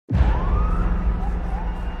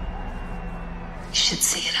You should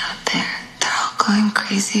see it out there. They're all going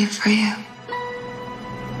crazy for you.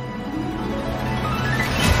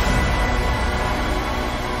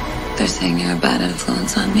 They're saying you're a bad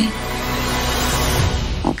influence on me.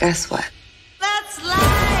 Well, guess what? That's life.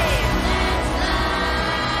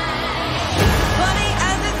 Funny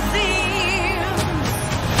as it seems.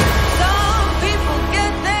 Some people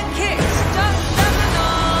get their kicks just stepping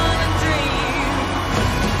on a dream.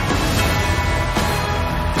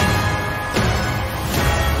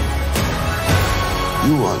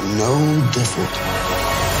 You are no different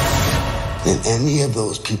than any of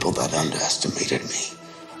those people that underestimated me.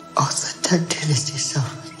 Also, don't do this to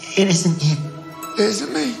yourself. It isn't you. It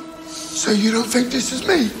isn't me. So you don't think this is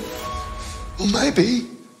me? Well, maybe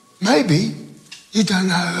you don't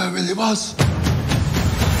know who I really was.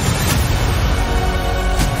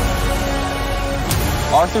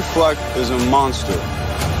 Arthur Fleck is a monster.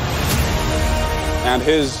 And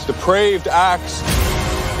his depraved acts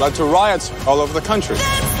led to riots all over the country.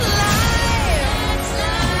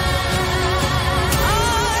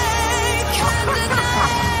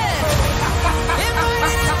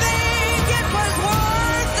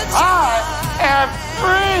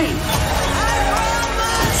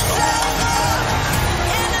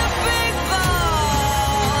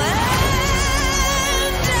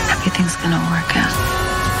 Everything's gonna work out.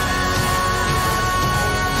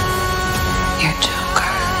 You're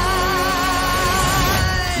Joker.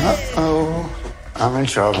 Uh-oh, I'm in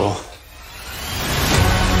trouble.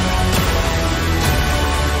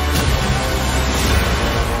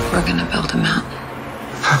 We're gonna build a mountain.